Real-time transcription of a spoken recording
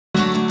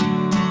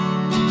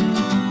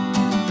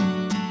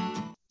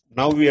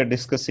Now we are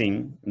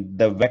discussing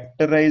the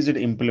vectorized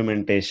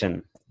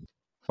implementation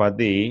for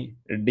the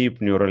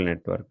deep neural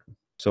network.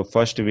 So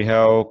first we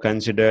have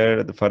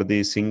considered for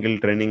the single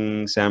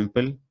training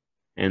sample,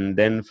 and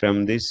then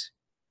from this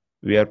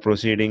we are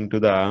proceeding to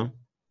the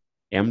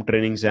M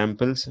training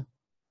samples.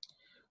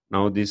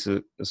 Now this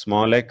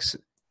small x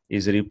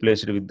is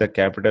replaced with the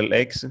capital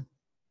X.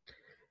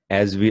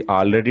 As we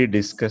already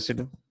discussed,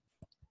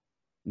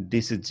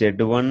 this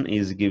Z1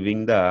 is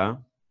giving the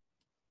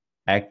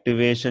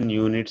activation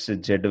units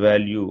Z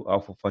value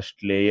of first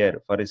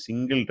layer for a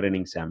single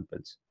training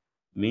samples.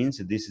 Means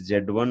this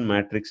Z1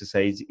 matrix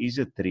size is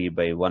 3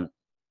 by 1.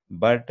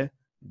 But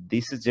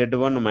this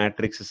Z1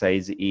 matrix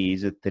size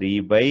is 3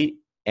 by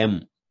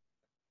M.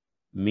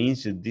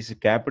 Means this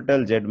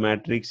capital Z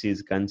matrix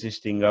is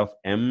consisting of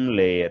M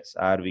layers,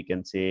 or we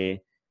can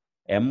say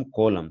M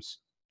columns.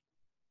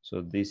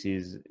 So this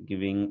is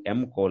giving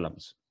M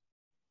columns.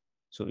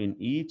 So in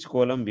each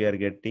column we are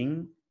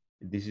getting,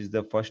 this is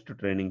the first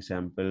training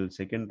sample,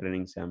 second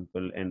training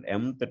sample, and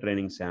mth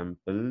training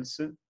samples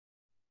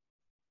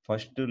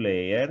first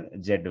layer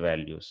Z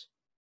values.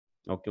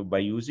 Okay, by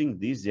using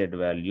these Z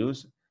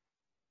values,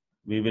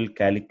 we will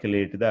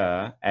calculate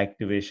the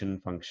activation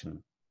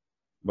function.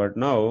 But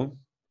now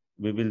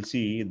we will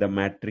see the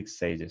matrix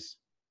sizes.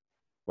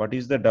 What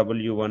is the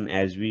W1?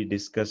 As we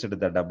discussed,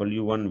 the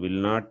W1 will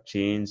not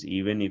change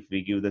even if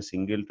we give the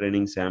single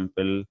training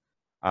sample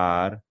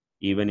or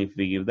even if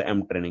we give the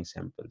M training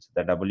samples.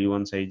 The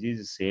W1 size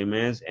is same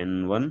as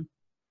N1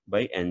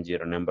 by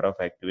N0, number of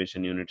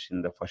activation units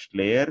in the first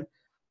layer,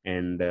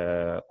 and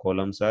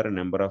columns are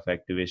number of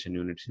activation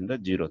units in the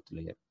 0th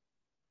layer.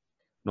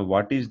 Now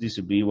what is this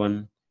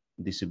B1?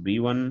 This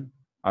B1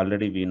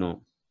 already we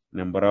know,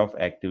 number of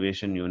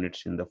activation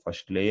units in the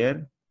first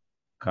layer,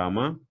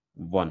 comma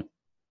 1.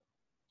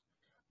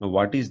 Now,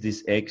 what is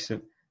this X?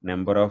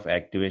 Number of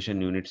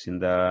activation units in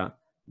the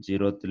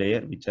 0th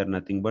layer, which are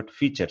nothing but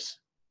features,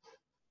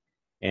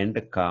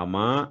 and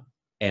comma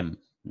M.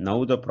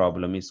 Now the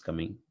problem is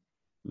coming.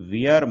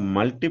 We are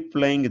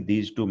multiplying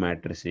these two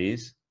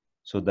matrices.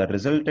 So the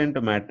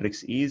resultant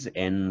matrix is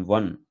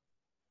N1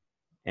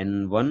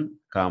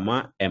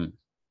 comma M,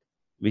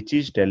 which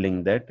is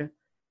telling that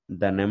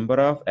the number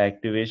of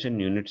activation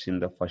units in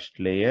the first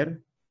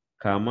layer,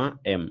 comma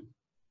M.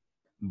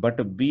 But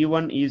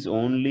B1 is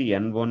only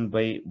N1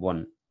 by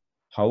 1.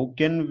 How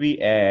can we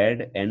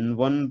add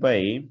N1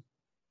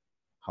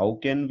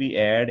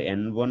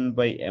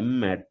 by M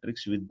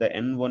matrix with the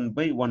N1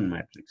 by 1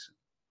 matrix?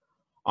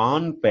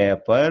 On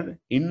paper,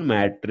 in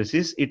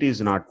matrices, it is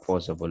not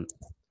possible.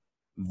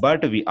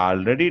 But we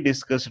already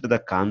discussed the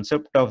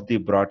concept of the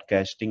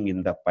broadcasting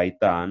in the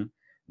Python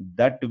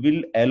that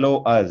will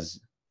allow us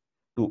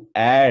to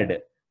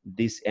add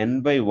this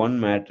N by 1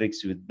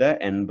 matrix with the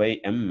N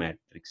by M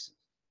matrix.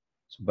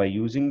 So by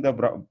using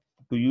to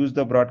use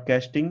the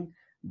broadcasting,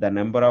 the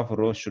number of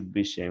rows should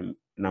be same,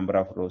 number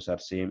of rows are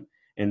same,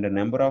 and the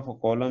number of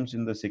columns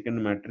in the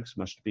second matrix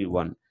must be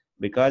 1,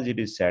 because it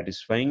is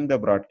satisfying the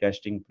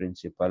broadcasting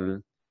principle.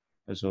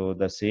 So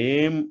the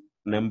same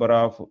number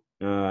of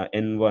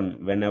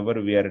N1, whenever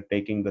we are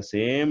taking the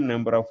same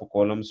number of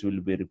columns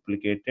will be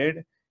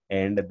replicated,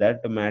 and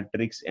that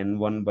matrix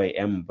N1 by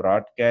M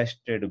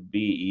broadcasted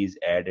B is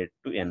added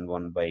to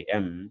N1 by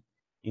M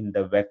in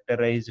the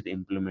vectorized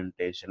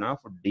implementation of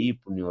deep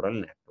neural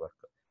network.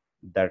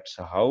 That's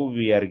how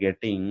we are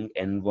getting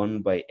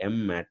N1 by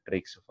M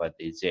matrix for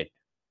the Z.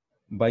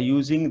 By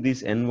using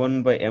this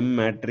N1 by M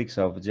matrix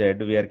of Z,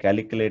 we are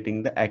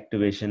calculating the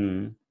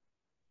activation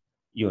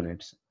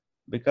units.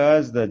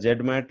 Because the Z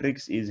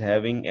matrix is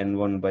having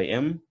N1 by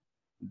M,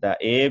 the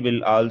A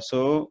will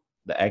also,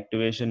 the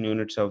activation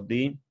units of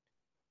the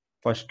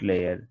first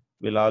layer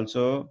will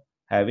also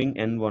having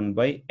N1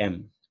 by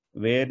M,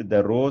 where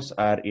the rows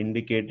are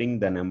indicating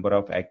the number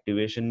of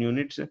activation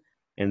units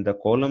and the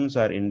columns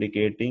are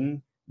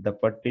indicating the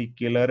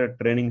particular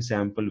training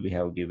sample we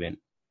have given.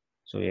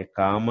 So a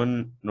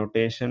common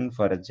notation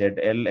for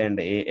ZL and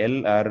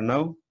AL are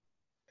now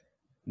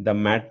the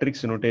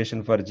matrix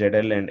notation for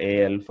ZL and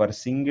AL for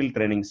single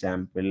training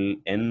sample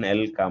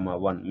NL comma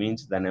 1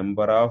 means the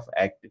number of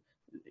active.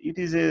 It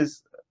is a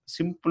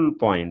simple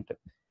point.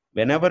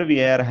 Whenever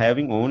we are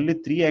having only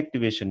 3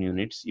 activation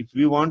units, if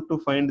we want to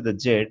find the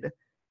Z,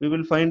 we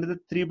will find the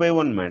 3 by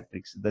 1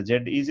 matrix. The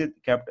Z is a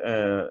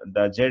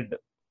the Z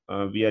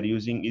we are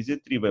using is a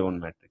 3 by 1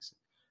 matrix.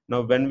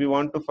 Now when we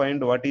want to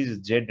find what is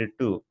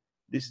Z2,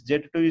 this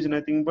Z2 is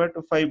nothing but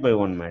 5 by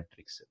 1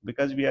 matrix,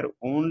 because we are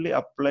only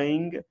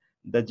applying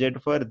the Z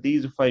for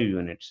these 5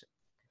 units.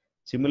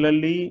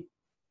 Similarly,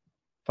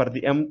 for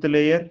the mth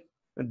layer,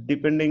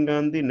 depending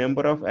on the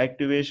number of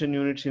activation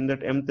units in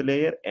that mth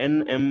layer,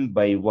 nm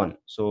by 1.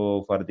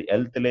 So for the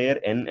lth layer,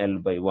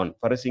 nl by 1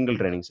 for a single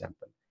training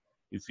sample.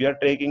 If you are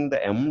taking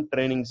the m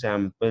training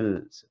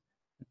samples,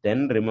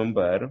 then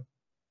remember,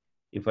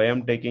 if I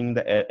am taking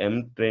the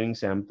m training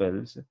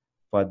samples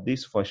for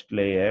this first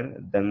layer,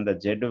 then the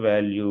Z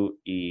value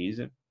is,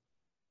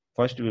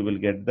 first we will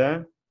get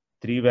the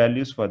 3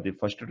 values for the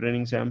first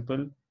training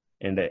sample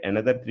and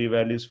another 3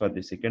 values for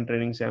the second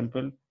training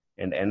sample,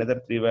 and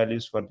another 3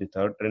 values for the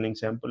third training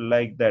sample,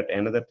 like that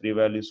another 3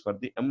 values for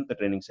the mth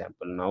training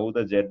sample. Now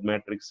the Z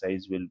matrix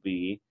size will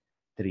be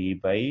 3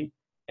 by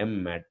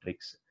M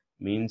matrix,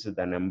 means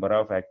the number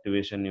of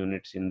activation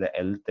units in the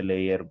Lth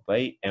layer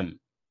by M.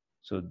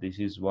 So this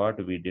is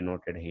what we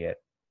denoted here.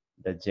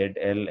 The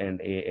ZL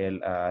and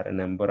AL are a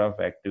number of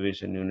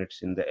activation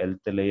units in the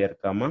Lth layer,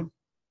 comma,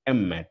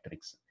 M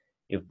matrix.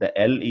 If the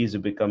L is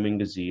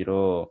becoming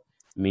 0,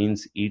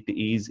 means it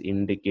is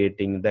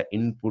indicating the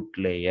input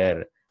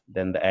layer,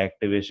 then the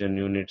activation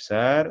units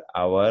are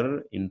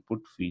our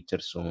input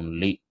features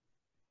only.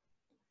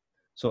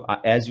 So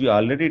as we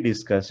already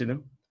discussed,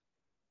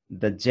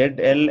 the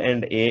ZL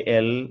and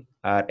AL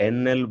are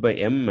NL by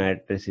M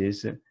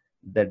matrices.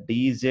 The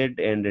DZ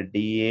and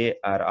DA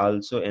are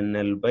also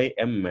NL by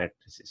M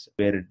matrices,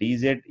 where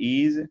DZ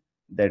is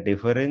the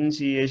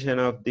differentiation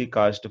of the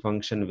cost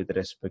function with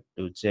respect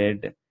to Z,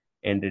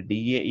 and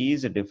DA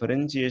is a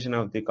differentiation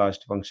of the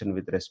cost function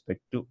with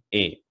respect to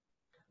A.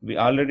 We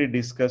already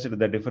discussed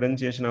the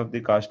differentiation of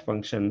the cost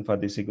function for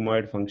the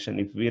sigmoid function.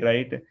 If we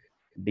write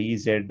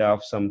dz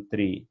of some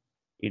 3,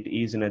 it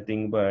is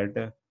nothing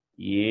but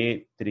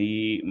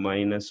a3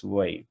 minus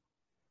y.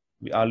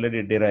 We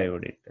already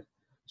derived it.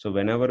 So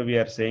whenever we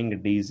are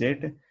saying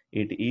dz,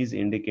 it is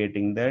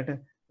indicating that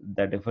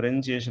the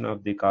differentiation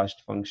of the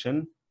cost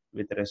function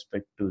with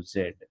respect to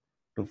z.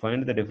 To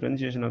find the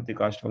differentiation of the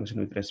cost function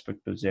with respect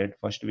to z,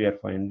 first we are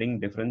finding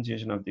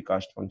differentiation of the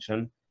cost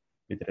function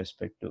with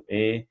respect to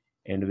a,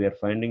 and we are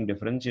finding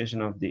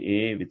differentiation of the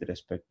a with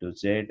respect to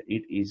z.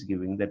 It is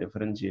giving the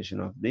differentiation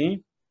of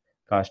the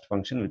cost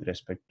function with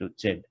respect to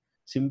z.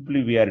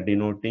 Simply we are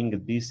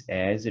denoting this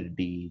as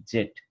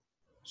dz.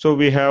 So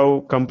we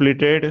have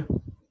completed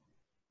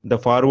the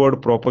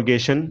forward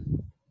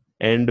propagation,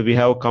 and we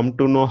have come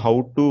to know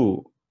how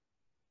to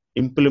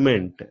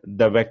implement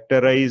the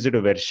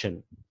vectorized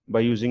version by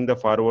using the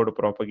forward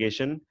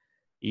propagation.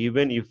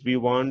 Even if we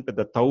want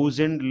the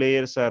 1,000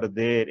 layers are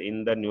there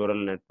in the neural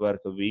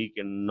network, we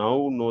can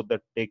now know the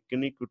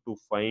technique to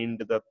find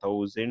the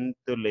 1,000th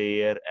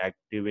layer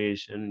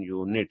activation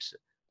units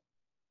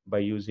by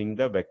using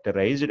the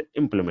vectorized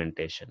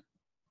implementation.